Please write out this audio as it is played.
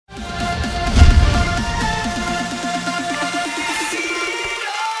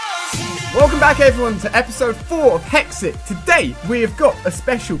back everyone to episode 4 of Hexxit. Today we have got a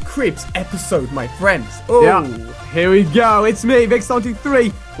special cribs episode, my friends. Oh, yeah. Here we go. It's me,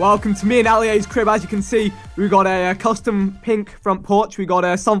 Vikkstar123. Welcome to me and Ali-A's crib. As you can see, we got a custom pink front porch. We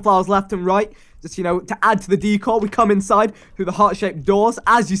got sunflowers left and right. Just, you know, to add to the decor, we come inside through the heart-shaped doors.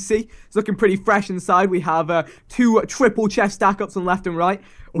 As you see, it's looking pretty fresh inside. We have 2 triple chest stack-ups on left and right.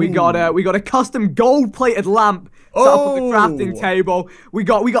 We got a custom gold-plated lamp set up on the crafting table. We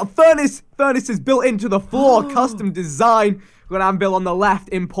got furnaces built into the floor, custom design. We've got an anvil on the left,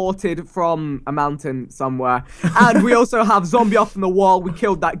 imported from a mountain somewhere. And we also have zombie off from the wall. We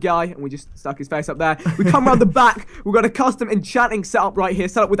killed that guy, and we just stuck his face up there. We come around the back. We've got a custom enchanting setup right here,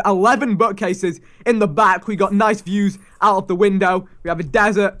 set up with 11 bookcases in the back. We got nice views out of the window. We have a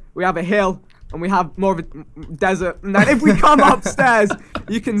desert. We have a hill. And we have more of a desert. And then if we come upstairs,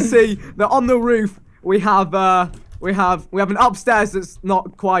 you can see that on the roof we have an upstairs that's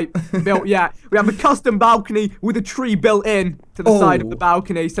not quite built yet. We have a custom balcony with a tree built in to the side of the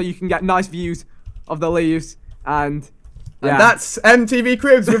balcony, so you can get nice views of the leaves. And yeah, and that's MTV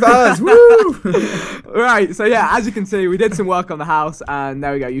Cribs with us. Woo! Right, so yeah, as you can see, we did some work on the house, and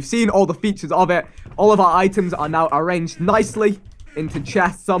there we go. You've seen all the features of it. All of our items are now arranged nicely into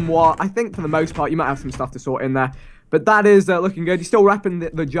chests somewhat. I think for the most part, you might have some stuff to sort in there. But that is looking good. You're still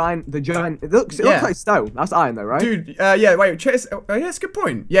repping the giant. It looks like stone. That's iron though, right? Dude, yeah, wait, chest. Oh, yeah, that's a good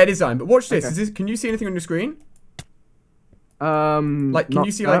point. Yeah, it is iron. But watch this. Okay. Can you see anything on your screen? Like, can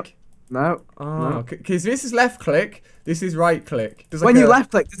you see like? No. Oh, because this is left click. This is right click. There's when you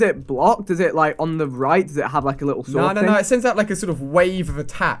left click, does it block? Does it like on the right? Does it have like a little sword thing? No. It sends out like a sort of wave of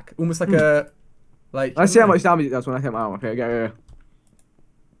attack, almost like a like. Let's see how much damage it does when I hit my arm. Okay, go.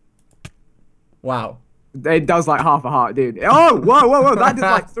 Wow. It does like half a heart, dude. Oh, whoa. That does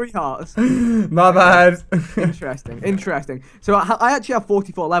like 3 hearts. My bad. Interesting. So I actually have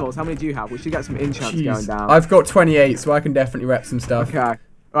 44 levels. How many do you have? We should get some enchants going down. I've got 28, so I can definitely rep some stuff. Okay.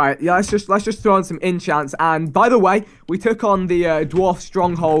 Right, yeah, let's just throw on some enchants. And by the way, we took on the dwarf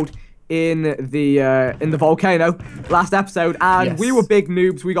stronghold in the volcano last episode, and we were big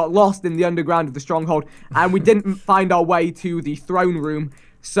noobs. We got lost in the underground of the stronghold, and we didn't find our way to the throne room.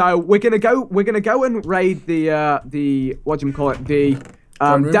 So we're gonna go and raid the what do you call it, the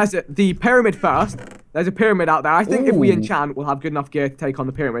desert, the pyramid first. There's a pyramid out there. I think if we enchant, we'll have good enough gear to take on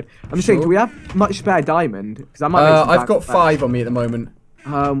the pyramid. I'm just thinking, do we have much spare diamond? Because I might. I've got 5 on me at the moment.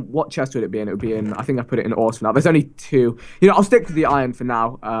 What chest would it be in? It would be in. I think I put it in ores for now. There's only 2. You know, I'll stick with the iron for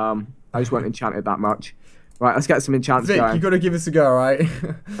now. I just won't enchant it that much. Right, let's get some enchants Vic, going. You gotta give us a go, right?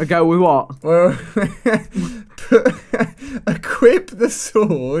 A go with what? Well, equip the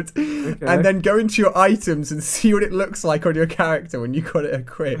sword, and then go into your items and see what it looks like on your character when you got it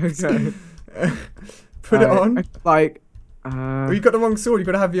equipped. Okay. Put it on. Like, well, you got the wrong sword. You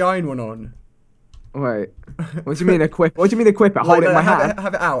gotta have the iron one on. Wait. What do you mean equip? What do you mean equip it? Hold it in my hand.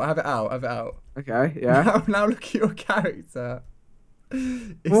 Have it out. Okay. Yeah. Now look at your character.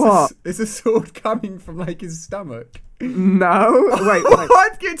 What? It's a sword coming from like his stomach. No. Wait.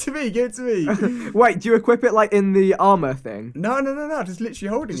 What? Give it to me. Wait, do you equip it like in the armor thing? No. Just literally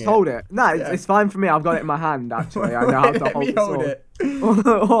holding it. Just hold it. No, it's fine for me. I've got it in my hand actually. I know how to hold the sword. Hold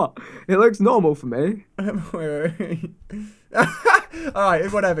it. What? It looks normal for me. Wait.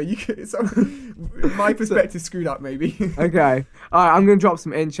 Alright, whatever. My perspective screwed up, maybe. Okay. Alright, I'm gonna drop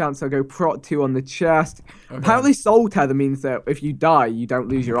some enchants. I'll go prot 2 on the chest. Okay. Apparently soul tether means that if you die, you don't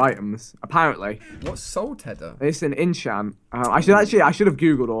lose your items. Apparently. What's soul tether? It's an enchant. I should have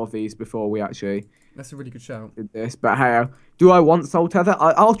googled all of these before we actually. That's a really good shout. Did this, but hey, do I want soul tether?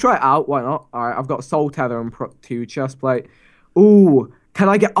 I'll try it out. Why not? Alright, I've got soul tether and prot 2 chest plate. Ooh, can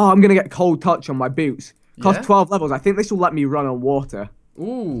I get? Oh, I'm gonna get cold touch on my boots. Cost 12 levels. I think this will let me run on water.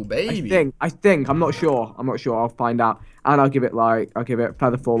 Ooh, baby. I think. I'm not sure. I'll find out. And I'll give it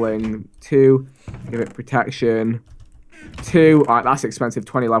feather falling 2. Give it protection 2. Alright, that's expensive.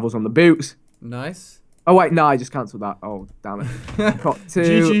 20 levels on the boots. Nice. Oh wait, no, I just cancelled that. Oh, damn it. Got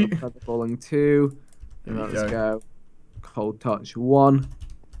 2. Feather falling 2. Let's go. Cold touch 1.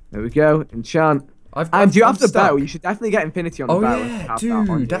 There we go. Enchant. And you have the bow. You should definitely get infinity on the bow. Oh yeah,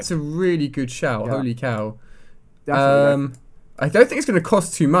 dude, that's a really good shout. Yeah. Holy cow. Definitely. I don't think it's going to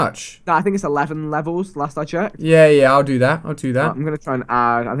cost too much. No, I think it's 11 levels last I checked. Yeah, I'll do that. I'm going to try and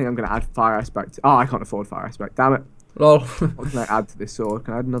add. I think I'm going to add fire aspect. Oh, I can't afford fire aspect. Damn it. Lol. What can I add to this sword?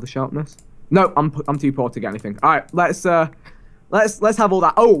 Can I add another sharpness? No, I'm too poor to get anything. All right, let's have all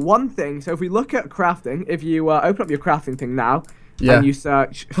that. Oh, one thing. So if we look at crafting, if you open up your crafting thing now. Yeah. And you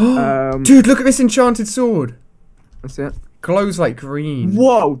search. Dude, look at this enchanted sword. That's it. Glows like green.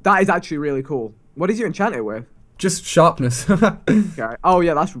 Whoa, that is actually really cool. What did you enchant it with? Just sharpness. Okay. Oh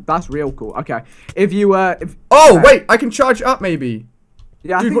yeah, that's real cool. Okay. If you Oh wait, I can charge it up maybe.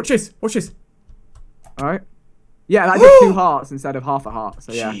 Yeah. Dude, watch this. Watch this. All right. Yeah, that did 2 hearts instead of half a heart.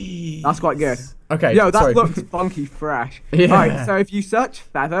 So yeah, that's quite good. Okay. Yo, that sorry. looks funky fresh. Yeah. All right. So if you search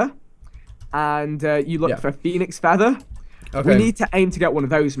feather, and you look for phoenix feather. Okay. We need to aim to get one of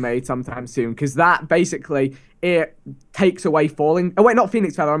those made sometime soon, because that basically it takes away falling. Oh wait, not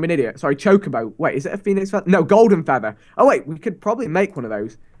phoenix feather. I'm an idiot. Sorry, chocobo. Wait, is it a phoenix feather? No, golden feather. Oh wait, we could probably make one of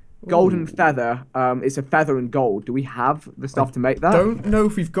those. Golden feather. It's a feather and gold. Do we have the stuff to make that? Don't know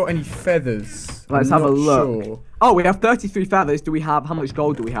if we've got any feathers. Let's have a look. Sure. Oh, we have 33 feathers. Do we have? How much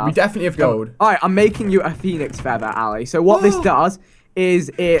gold do we have? We definitely have gold. All right, I'm making you a phoenix feather, Ali. So what this does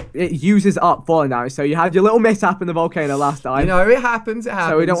is it uses up falling damage. So you had your little mishap in the volcano last time. You know, it happens. It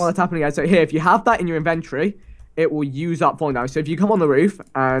happens. So we don't want it to happen again. So here, if you have that in your inventory, it will use up falling damage. So if you come on the roof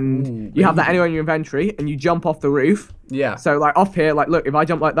and you have that anywhere in your inventory and you jump off the roof. Yeah. So like off here, like look, if I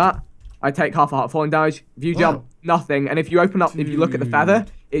jump like that, I take half a heart falling damage. If you jump, nothing. And if you open up, if you look at the feather,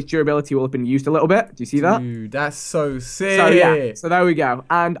 its durability will have been used a little bit. Do you see that? Dude, that's so sick. So yeah, so there we go.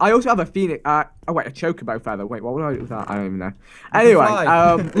 And I also have a phoenix. Oh wait, a chocobo feather. Wait, what would I do with that? I don't even know.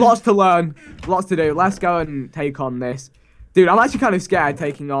 Anyway, lots to learn, lots to do. Let's go and take on this. Dude, I'm actually kind of scared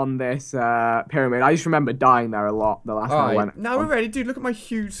taking on this pyramid. I just remember dying there a lot the last time I went. Now we're ready, dude. Look at my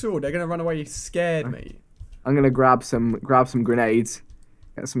huge sword. They're gonna run away scared, mate. I'm gonna grab some grenades.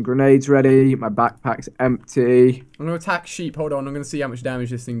 Get some grenades ready. My backpack's empty. I'm gonna attack sheep. Hold on. I'm gonna see how much damage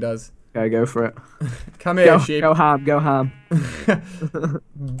this thing does. Okay, go for it. Come here, sheep. Go ham. Go ham.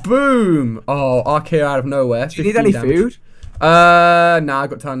 Boom! Oh, arc here out of nowhere. Do you need any food? Nah, I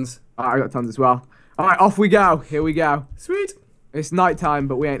got tons. I got tons as well. All right, off we go. Here we go. Sweet. It's nighttime,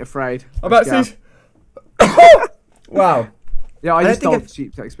 but we ain't afraid. I'm about to see. Wow. Yeah, I just stole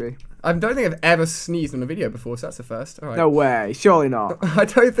sheep's XP. I don't think I've ever sneezed on a video before, so that's the first. All right. No way. Surely not. I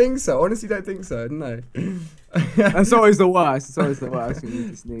don't think so. Honestly, don't think so. No. That's always the worst. It's always the worst when you need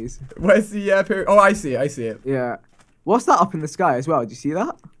to sneeze. Where's the period? Oh, I see it. I see it. Yeah. What's that up in the sky as well? Do you see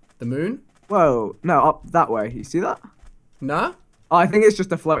that? The moon? Whoa. No, up that way. You see that? Nah. Oh, I think it's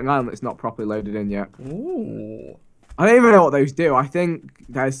just a floating island that's not properly loaded in yet. Ooh. I don't even know what those do. I think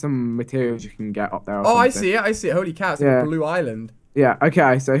there's some materials you can get up there. I see it. I see it. Holy cow. It's like a blue island. Yeah,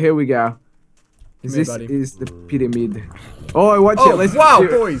 okay, so here we go. This is the pyramid. Oh, watch it. Let's wow,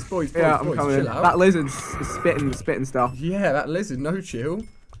 boys. Yeah, I'm coming in. That lizard's spitting stuff. Yeah, that lizard, no chill.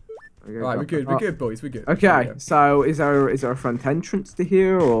 Okay, right, we're good, boys, we're good. Okay, so is there a front entrance to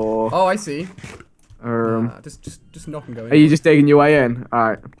here, or? Oh, I see. Just knock and go in. Are you just digging your way in? All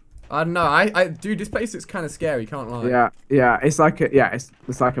right. I don't know. Dude, this place is kind of scary. Can't lie. Yeah. It's like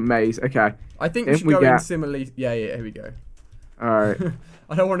it's like a maze. Okay. I think we should go in similarly. Yeah. Here we go. All right.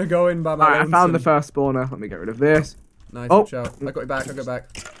 I don't want to go in by my I found the first spawner. Let me get rid of this. Nice. Watch out. I got it back. I got back.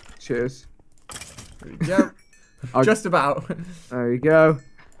 Cheers. There we go. Just about. There you go.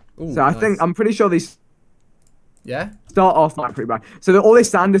 Ooh, so I'm pretty sure these. Yeah. Start off like pretty bad. So all this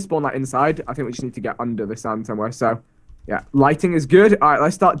sand is spawned like inside. I think we just need to get under the sand somewhere. So. Yeah, lighting is good. All right,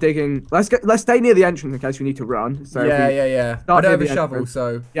 let's start digging. Let's stay near the entrance in case we need to run. So yeah. I don't have a shovel,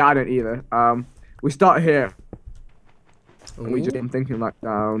 so yeah, I don't either. We start here. And we just thinking like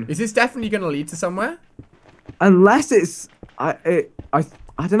down. Is this definitely gonna lead to somewhere? Unless it's I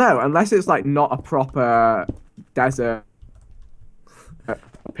don't know. Unless it's like not a proper desert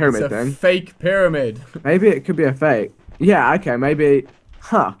pyramid thing. Fake pyramid. Maybe it could be a fake. Yeah. Okay. Maybe.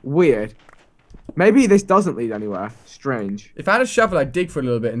 Huh. Weird. Maybe this doesn't lead anywhere. Strange. If I had a shovel, I'd dig for a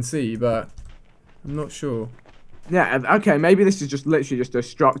little bit and see, but I'm not sure. Yeah, okay, maybe this is just literally just a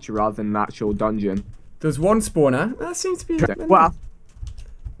structure rather than an actual dungeon. There's one spawner. That seems to be... Well,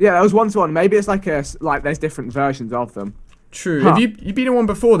 yeah, there was one spawn. Maybe it's like there's different versions of them. True. Have you been in one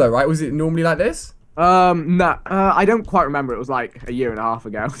before, though, right? Was it normally like this? No, I don't quite remember. It was like a year and a half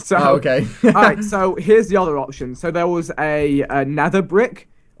ago. So, okay. Alright, so here's the other option. So there was a nether brick.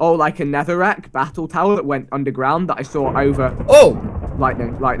 Oh, like a netherrack battle tower that went underground that I saw over. Oh!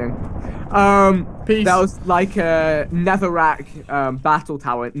 Lightning. Peace. That was like a netherrack battle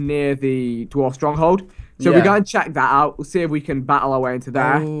tower near the dwarf stronghold. So we're going to check that out. We'll see if we can battle our way into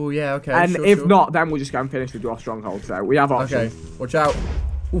there. Oh, yeah, okay. And if not, then we'll just go and finish the dwarf stronghold. So we have options. Okay, watch out.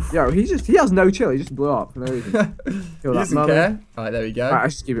 Oof. Yo, he has no chill. He just blew up for no reason. He doesn't care. All right, there we go. All right,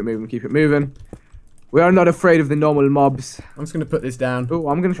 let's just keep it moving. We are not afraid of the normal mobs. I'm just going to put this down. Oh,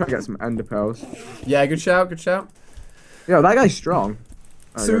 I'm going to try to get some ender pearls. Yeah, good shout. Yo, that guy's strong.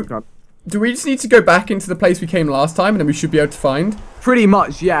 So, do we just need to go back into the place we came last time, and then we should be able to find? Pretty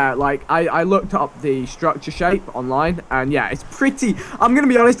much, yeah. Like, I looked up the structure shape online, and yeah, it's pretty... I'm going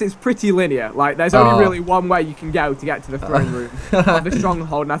to be honest, it's pretty linear. Like, there's only really one way you can go to get to the throne room of the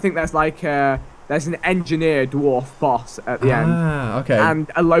stronghold, and I think there's like... there's an engineer dwarf boss at the end. Okay.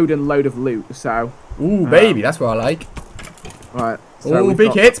 And a load of loot, so... Ooh, baby, that's what I like. Right. So ooh,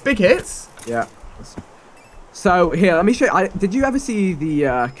 big hits, big hits. Yeah. So, here, let me show you. Did you ever see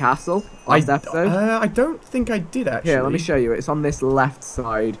the castle last episode? I don't think I did, actually. Here, let me show you. It's on this left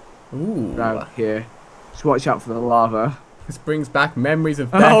side. Ooh. Right here. Just watch out for the lava. This brings back memories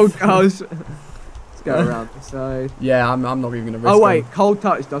of death. Oh, gosh. Let's go around the side. Yeah, I'm not even going to risk Oh, wait. Cold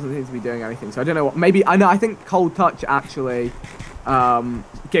touch doesn't seem to be doing anything, so I don't know what... Maybe... I think cold touch actually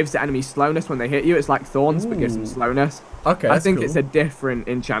gives the enemy slowness when they hit you. It's like thorns, but gives them slowness. Okay, I think cool. it's a different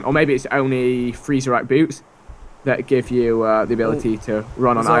enchant. Or maybe it's only freezer-right boots that give you the ability to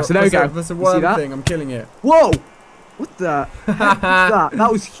run on ice. So there we go. There's a worm thing. I'm killing it. Whoa! What the heck was that?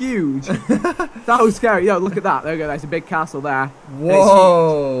 That was huge. That was scary. Yo, look at that. There we go. There's a big castle there.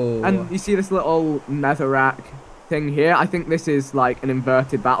 Whoa! And you see this little netherrack thing here? I think this is like an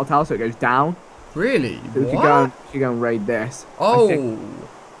inverted battle tower, so it goes down. Really? So we should go and raid this. Oh!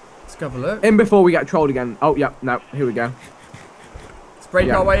 Let's go have a look. In before we get trolled again. Oh, yeah. No. Here we go. Let's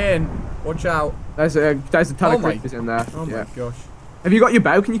break our way in. Watch out. There's a ton of creepers in there. Oh my gosh. Have you got your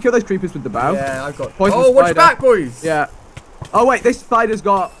bow? Can you kill those creepers with the bow? Yeah, I've got... Poison watch spider. back, boys! Yeah. Oh, wait. This spider's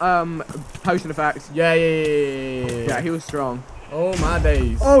got potion effects. Yeah. Yeah, he was strong. Oh, my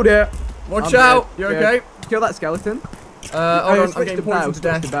days. Oh, dear. Watch out. You okay? Kill that skeleton. Hold on. I'm getting poisoned to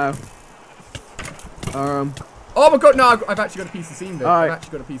death. The bow. Oh my god, no, I've actually got a piece of seam, Vikk. Right. I've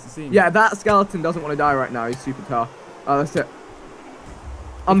actually got a piece of seam. Yeah, that skeleton doesn't want to die right now. He's super tough. Oh, that's it.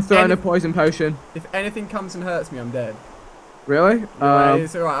 I'm throwing a poison potion. If anything comes and hurts me, I'm dead. Really?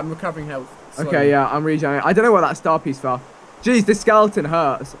 It's alright, I'm recovering health. Slowly. Okay, yeah, I'm regenerating. I don't know where that star piece fell. Jeez, this skeleton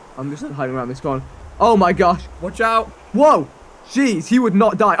hurts. I'm just hiding around this corner. Oh my gosh. Watch out. Whoa. Jeez, he would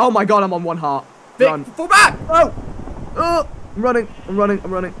not die. Oh my god, I'm on 1 heart. Vikk, Run. fall back! Oh! Oh! I'm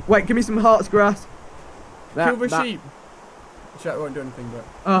running. Wait, give me some hearts grass. Kill the sheep. Chat won't do anything,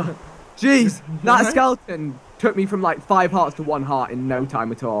 but... Jeez, that skeleton took me from like 5 hearts to 1 heart in no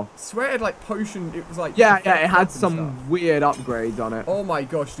time at all. I swear it had like potion, it was like... Yeah, it had some weird upgrades on it. Oh my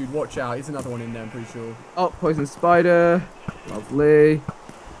gosh, dude, watch out. There's another one in there, I'm pretty sure. Oh, poison spider. Lovely.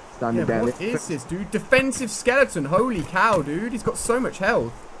 Standing down. What is this, dude? Defensive skeleton. Holy cow, dude. He's got so much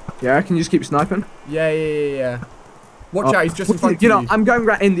health. Yeah, can you just keep sniping? Yeah. Watch out, he's just in front of you. You know, I'm going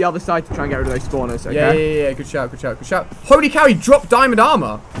right in the other side to try and get rid of those spawners, Yeah. okay? Good shout. Holy cow, he dropped diamond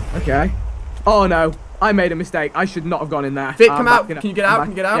armor. Okay. Oh no, I made a mistake. I should not have gone in there. Vikk, come out. Can you get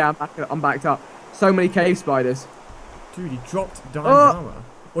out? Yeah, I'm backed up. So many cave spiders. Dude, he dropped diamond armor.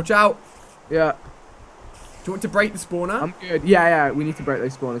 Watch out. Yeah. Do you want to break the spawner? I'm good. Yeah, we need to break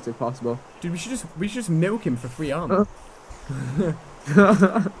those spawners if possible. Dude, we should just milk him for free armor.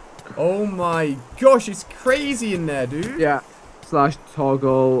 Oh my gosh, it's crazy in there, dude. Yeah. Slash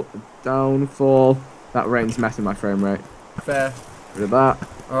toggle downfall. That rain's messing my frame rate. Fair. Rid of that.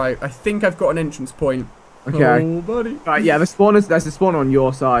 Alright, I think I've got an entrance point. Okay. Oh, buddy. Right, yeah, there's a spawner on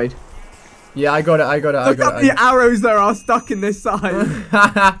your side. Yeah, I got it. Look at the arrows that are stuck in this side.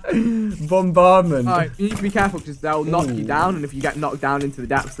 Bombardment. Alright, you need to be careful because they'll knock you down, and if you get knocked down into the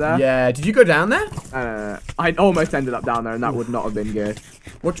depths there. Yeah, did you go down there? I almost ended up down there, and that would not have been good.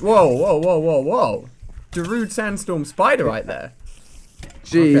 Whoa. Darude Sandstorm Spider right there.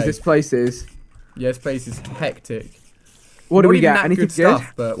 Jeez, Okay. this place is... Yeah, this place is hectic. What do we get? That Anything good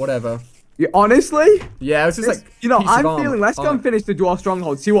stuff, but whatever. Yeah, honestly? Yeah, it was just like... You know, piece of I'm armor. feeling... Let's go and finish the Dwarf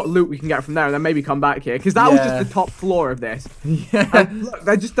Stronghold, see what loot we can get from there, and then maybe come back here. Because that was just the top floor of this. Yeah. And look,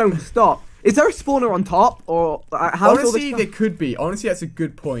 they just don't stop. Is there a spawner on top? Or how's Honestly, all there could be. Honestly, that's a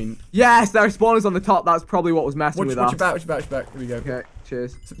good point. Yes, there are spawners on the top. That's probably what was messing with us. Watch your back. Here we go. Okay,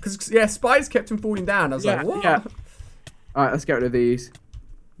 cheers. Because, yeah, spiders kept him falling down. I was like, what? Yeah. Alright, let's get rid of these.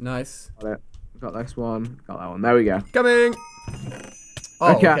 Nice. Got it. Got this one. Got that one. There we go. Coming.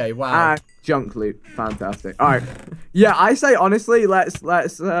 Oh, okay, wow. Junk loot. Fantastic. Alright. Yeah, I say honestly, let's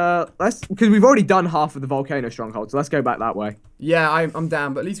because we've already done half of the volcano stronghold, so let's go back that way. Yeah, I'm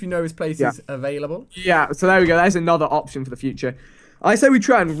down, but at least we know his place is available. Yeah, so there we go. There's another option for the future. I say we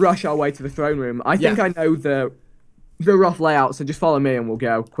try and rush our way to the throne room. I think I know the rough layout, so just follow me and we'll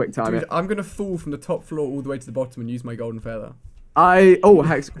go. Quick time it. I'm gonna fall from the top floor all the way to the bottom and use my golden feather.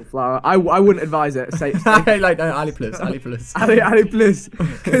 Hexagon flower. I wouldn't advise it. Like Ali plus. Ali plus.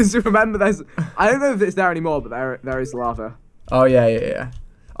 Because remember, I don't know if it's there anymore, but there is lava. Oh yeah.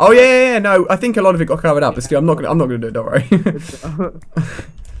 Oh yeah. No, I think a lot of it got covered up, but still, I'm not gonna do it. Don't worry.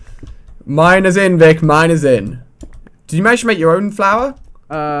 Mine is in, Vic. Mine is in. Did you manage to make your own flower?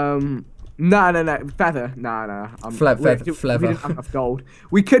 No. Feather. No. Feather. We didn't have enough gold.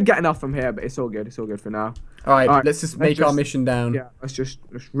 We could get enough from here, but it's all good. It's all good for now. All right, let's just make our mission down. Yeah, let's just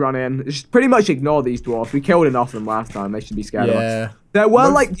run in. Just pretty much ignore these dwarfs. We killed enough of them last time. They should be scared of us. There were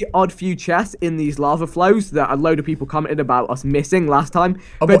like the odd few chests in these lava flows that a load of people commented about us missing last time.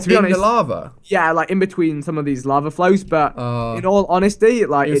 Oh, but to be honest, the lava? Yeah, like in between some of these lava flows. But in all honesty,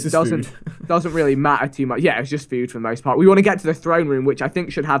 like it doesn't really matter too much. Yeah, it's just food for the most part. We want to get to the throne room, which I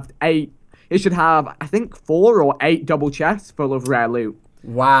think should have 8. It should have, I think, 4 or 8 double chests full of rare loot.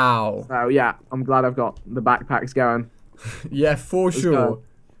 Wow. So yeah, I'm glad I've got the backpacks going. Yeah, for sure.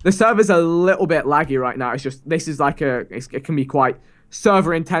 The server's a little bit laggy right now. It's just this is like it can be quite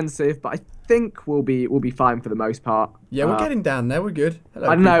server intensive, but I think we'll be fine for the most part. Yeah, we're getting down there. We're good. Hello,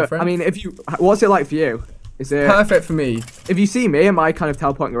 I don't know. I mean, what's it like for you? Is it perfect for me? If you see me, am I kind of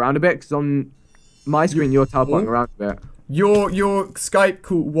teleporting around a bit? Because on my screen, you're teleporting around a bit. Your Skype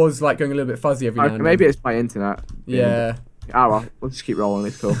call was like going a little bit fuzzy every now and then. Maybe it's my internet. Yeah. Oh well, we'll just keep rolling.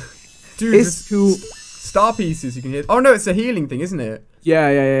 It's cool. Dude, it's cool. Star pieces you can hear. Oh no, it's a healing thing, isn't it?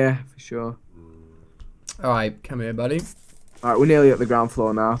 Yeah, for sure. All right, come here, buddy. All right, we're nearly at the ground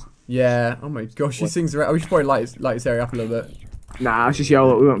floor now. Yeah. Oh my gosh, she sings around. We should probably light this area up a little bit. Nah, let's just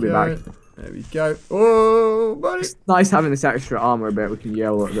yell. We won't be back. There we go. Oh, buddy. It's nice having this extra armor a bit. We can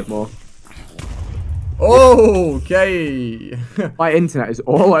yell a little bit more. Okay. My internet is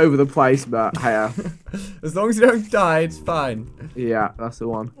all over the place, but hey. As long as you don't die, it's fine. Yeah, that's the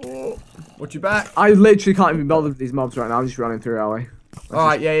one. Oh, watch your back. I literally can't even bother with these mobs right now. I'm just running through, Ali.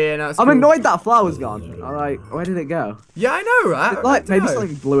 Alright, yeah, no, I'm annoyed that flower's gone. Alright, where did it go? Yeah, I know, right? Like, maybe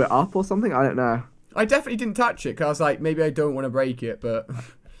something blew it up or something? I don't know. I definitely didn't touch it, because I was like, maybe I don't want to break it, but...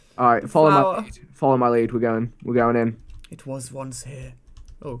 Alright, follow my lead. We're going in. It was once here.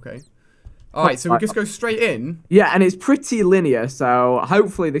 Okay. Alright, so we just go straight in? Yeah, and it's pretty linear, so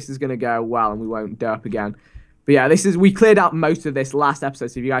hopefully this is going to go well and we won't derp again. But yeah, we cleared out most of this last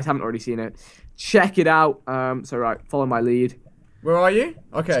episode, so if you guys haven't already seen it, check it out. So right, follow my lead. Where are you?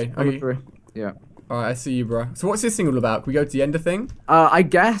 Okay. Yeah. Alright, I see you, bro. So what's this thing all about? Can we go to the ender thing? I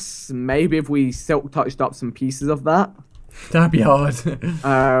guess maybe if we silk touched up some pieces of that. That'd be hard.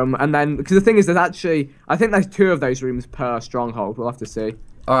 And then, because the thing is, I think there's 2 of those rooms per stronghold. We'll have to see.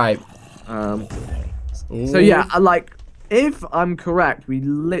 Alright. So yeah, if I'm correct, we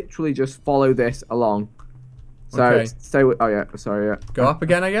literally just follow this along. So okay. Oh yeah, sorry. Yeah. Go up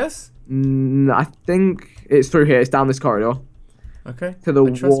again, I guess. I think it's through here. It's down this corridor. Okay. To the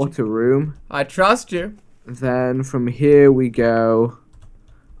water room. I trust you. Then from here we go.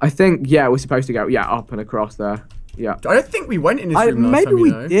 I think we're supposed to go up and across there. Yeah. I don't think we went in this room last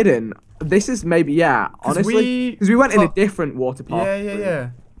maybe time, we didn't. This is maybe honestly because we went in a different water park.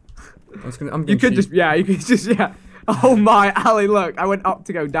 Yeah. You could just Oh my, Ali, look, I went up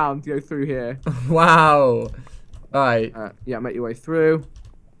to go down to go through here. Wow. Alright. Yeah, make your way through.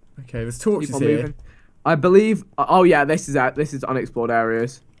 Okay, there's torches here. Moving. I believe. Oh yeah, this is unexplored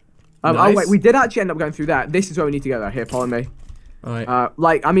areas. Nice. Oh wait, we did actually end up going through that. This is where we need to go though. Here, follow me.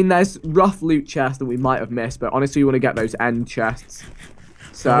 Alright. I mean, there's rough loot chests that we might have missed, but honestly, we want to get those end chests.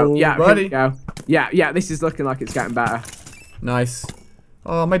 So yeah, here we go. Yeah, this is looking like it's getting better. Nice.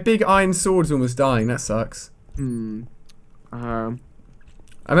 Oh, my big iron sword's almost dying. That sucks. I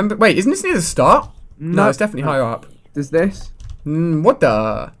remember. Wait, isn't this near the start? No, it's definitely higher up. Does this? What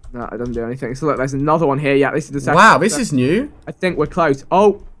the? No, it doesn't do anything. So look, there's another one here. Yeah, this is the second. Wow, this is new. I think we're close.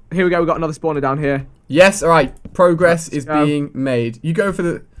 Oh, here we go. We got another spawner down here. Yes. All right. Progress is being made. You go for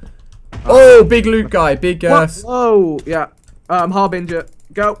the. Oh, big loot guy. Big. Oh, yeah. Harbinger.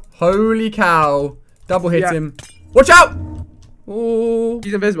 Go. Holy cow! Double hit him. Watch out! Oh.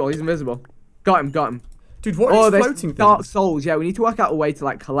 He's invisible. Got him. Dude, what is floating things? Dark souls. Yeah, we need to work out a way to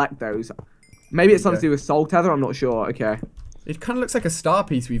like collect those. Maybe it's something to do with soul tether. I'm not sure. Okay. It kind of looks like a star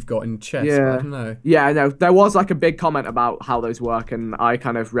piece we've got in chest. Yeah. But I don't know. Yeah, I know. There was like a big comment about how those work, and I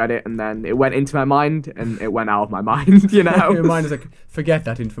kind of read it, and then it went into my mind, and it went out of my mind. You know. Your mind is like, forget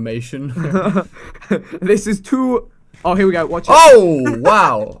that information. This is too. Oh, here we go. Watch it. Oh,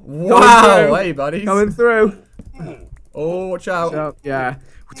 wow. Wow. Hey, buddies. Coming through. Oh, watch out. So, yeah.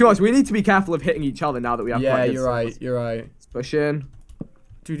 To us, we need to be careful of hitting each other now that we have you're right. Let's push in.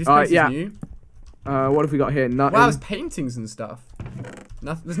 Dude, this place is new. What have we got here? Nothing. Wow, there's paintings and stuff.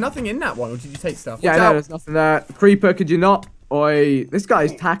 There's nothing in that one, or did you take stuff? Yeah, no, there's nothing there. Creeper, could you not? Oi, this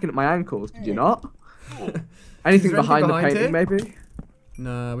guy's tacking at my ankles. Could you not? Anything behind the painting, maybe?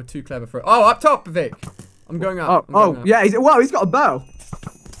 No, we're too clever for it. Oh, up top, Vic. I'm going up. Yeah. Whoa, he's got a bow.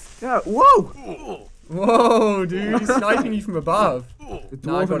 Yeah. Whoa. Whoa, dude, he's sniping you from above.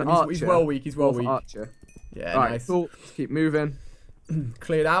 No, I got him. He's well weak. He's well weak. Archer. Yeah, All right, nice. cool. Let's keep moving.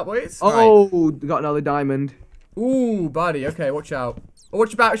 Cleared out, boys. Oh, we got another diamond. Ooh, buddy. Okay, watch out. Oh,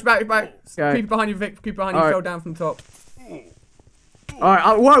 watch your back. Watch your back. Okay. Creep behind you, Vic. Creep behind you. Fell down from the top. All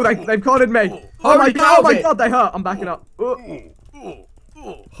right. Whoa, they've cornered me. Oh my god, they hurt. I'm backing up.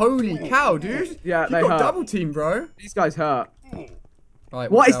 Holy cow, dude. Yeah, you got double team, bro. These guys hurt. Right,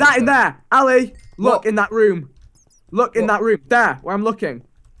 what is that in there? Ali, look in that room. Look in that room. There, where I'm looking.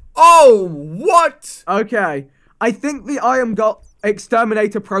 Oh, what? Okay. I think the iron got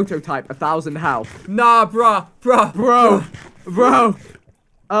exterminator prototype, 1,000 health. Nah, bruh. Bro.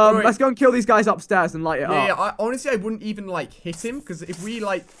 Let's go and kill these guys upstairs and light it up. Yeah, honestly, I wouldn't even, like, hit him, because if we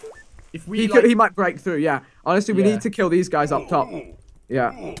he might break through, yeah. Honestly, we need to kill these guys up top.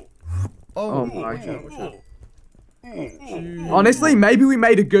 Yeah. Oh my. Watch out. Honestly, maybe we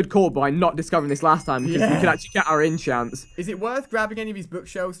made a good call by not discovering this last time, because we could actually get our enchants. Is it worth grabbing any of these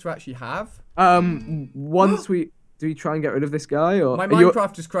bookshelves to actually have? Once do we try and get rid of this guy, or my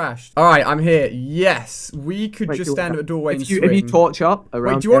Minecraft just crashed? All right, I'm here. Yes, we could just stand at the doorway and swing. If you torch up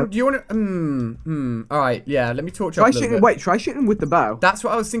around. Wait, do you want to? All right, yeah. Let me torch up. Try shooting with the bow. That's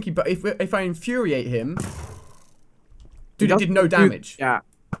what I was thinking. But if I infuriate him, dude, it did no damage. Yeah.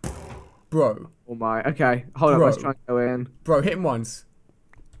 Bro. Oh my. Okay, hold on. Let's try and go in. Bro, hit him once.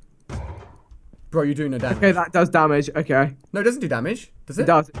 Bro, you're doing no damage. Okay, that does damage. Okay. No, it doesn't do damage. Does it?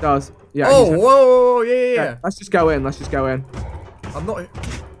 It does. Yeah. Oh, whoa, yeah. Let's just go in. I'm not.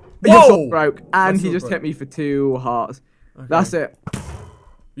 Your sword broke, and he just hit me for 2 hearts. Okay. That's it.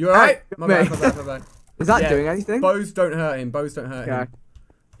 You alright? My bad. Is that doing anything? Bows don't hurt him. Okay.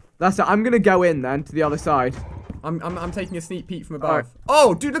 That's it. I'm gonna go in then to the other side. I'm taking a sneak peek from above. Right.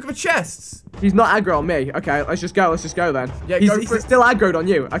 Oh, dude, look at the chests. He's not aggro on me. Okay, let's just go then. Yeah, he's still aggroed on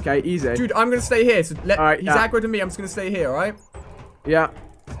you. Okay, easy. Dude, I'm gonna stay here. So he's aggroed on me. I'm just gonna stay here, alright? Yeah.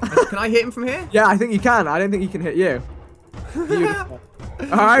 Can I hit him from here? Yeah, I think you can. I don't think he can hit you.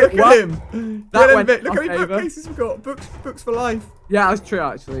 Alright, look at him. Get him, Vic. Look how many bookcases we've got. Books for life. Yeah, that's true,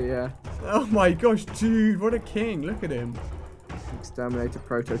 actually, yeah. Oh my gosh, dude, what a king. Look at him. Exterminator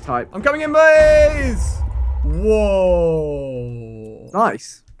prototype. I'm coming in, boys! Whoa.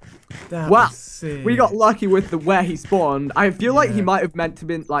 Nice. Wow. We got lucky with where he spawned. I feel like he might have meant to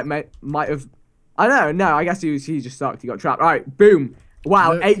be, like, might have... I don't know. No, I guess he just sucked. He got trapped. All right, boom.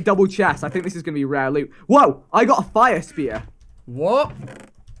 Wow, 8 double chests. I think this is going to be rare loot. Whoa, I got a fire spear. What?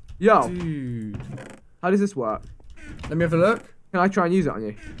 Yo. Dude. How does this work? Let me have a look. Can I try and use it on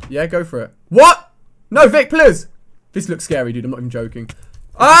you? Yeah, go for it. What? No, Vic, please. This looks scary, dude. I'm not even joking.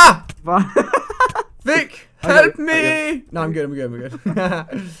 Ah! Vic, help me! No, I'm good.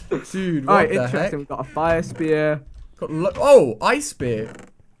 Dude, what the heck? We've got a fire spear. Oh, ice spear.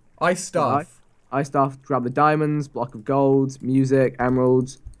 Ice staff. Ice staff. Grab the diamonds, block of golds, music,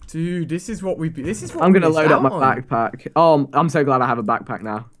 emeralds. Dude, this is what I'm gonna load up my backpack. Oh, I'm so glad I have a backpack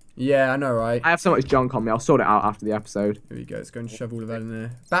now. Yeah, I know, right? I have so much junk on me. I'll sort it out after the episode. Here we go. Let's go and shove all of that in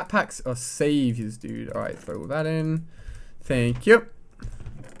there. Backpacks are saviors, dude. All right, throw all that in. Thank you.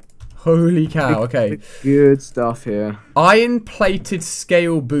 Holy cow. Okay. Good stuff here. Iron-plated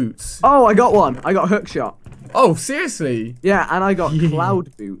scale boots. Oh, I got one. I got hook shot. Oh, seriously? Yeah, and I got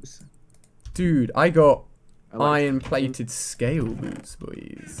cloud boots. Dude, I got iron-plated scale boots,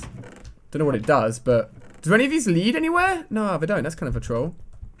 boys. Don't know what it does, but... Do any of these lead anywhere? No, they don't. That's kind of a troll.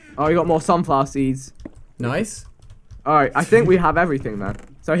 Oh, you got more sunflower seeds. Nice. Alright, I think we have everything then.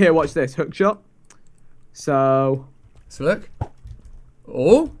 So here, watch this. Hook shot. So look.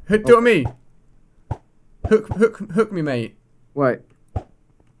 Oh, do it on me. Hook me, mate. Wait.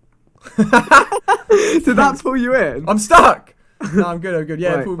 Did that pull you in? I'm stuck. No, I'm good.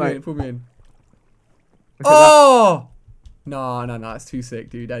 Yeah, pull me in. Okay, oh! No, that's too sick,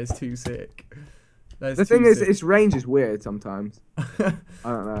 dude. That is too sick. The thing is, its range is weird sometimes. I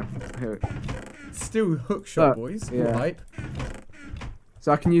don't know. Here. Still hook shot, boys. Yeah. Hype.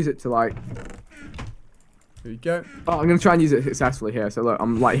 So I can use it to like... Here we go. Oh, I'm going to try and use it successfully here. So look,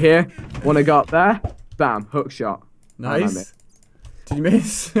 I'm like here. Want to go up there. Bam. Hook shot. Nice. Did you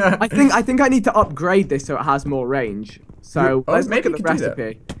miss? I think I need to upgrade this so it has more range. So let's look at the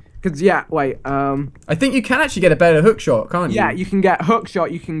recipe. Because, yeah, wait. I think you can actually get a better hook shot, can't you? Yeah, you can get hook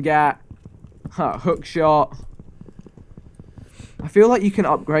shot. You can get... hook shot. I feel like you can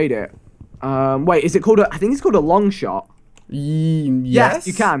upgrade it. Wait, is it called I think it's called a long shot. Yes,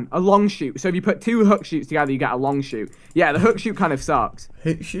 you can. A long shoot. So if you put 2 hook shoots together, you get a long shoot. Yeah, the hook shoot kind of sucks.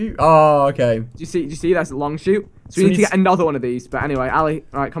 Hook shoot? Oh, okay. Do you see? That's a long shoot. So we need to get another one of these. But anyway, Ali,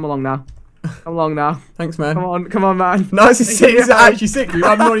 all right, come along now. Come along now. Thanks, man. Come on, man. No, this is sick. This is actually sick, dude.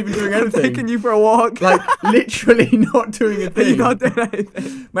 I'm not even doing I'm anything. taking you for a walk. Like, literally not doing a thing. You're not doing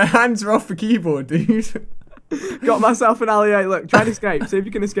anything. My hands are off the keyboard, dude. Got myself an Ali-A. Look, try and escape. See if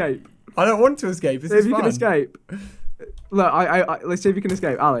you can escape. I don't want to escape. This See is if you fun. can escape. Look, let's see if you can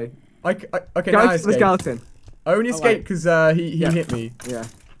escape, Ali. Okay, Go now I to the escape. skeleton. I only escaped because he hit me. Yeah.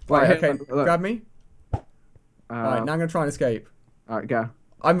 Right, Wait, okay, look. grab me. Alright, now I'm gonna try and escape. Alright, go.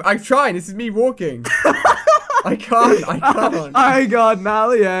 I'm trying. This is me walking. I can't. I got an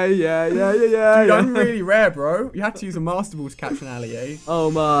Ali-A. Yeah. Dude, I'm really rare, bro. You had to use a master ball to catch an Ali-A. Oh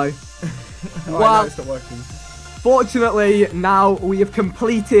my. Well, Well, it's not working. fortunately, now we have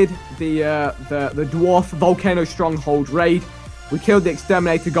completed the dwarf volcano stronghold raid. We killed the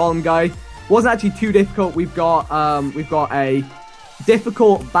exterminator golem guy. Wasn't actually too difficult. We've got a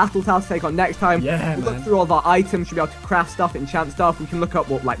difficult battle task to take on next time. Yeah, we man. look through all of our items, should be able to craft stuff, enchant stuff. We can look up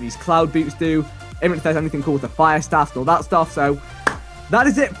what like these cloud boots do, even if there's anything cool with the fire staff and all that stuff. So that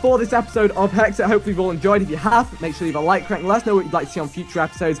is it for this episode of Hexxit. Hopefully you've all enjoyed. If you have, make sure you leave a like, comment, and let us know what you'd like to see on future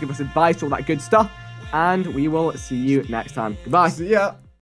episodes. Give us advice, all that good stuff. And we will see you next time. Goodbye. See ya.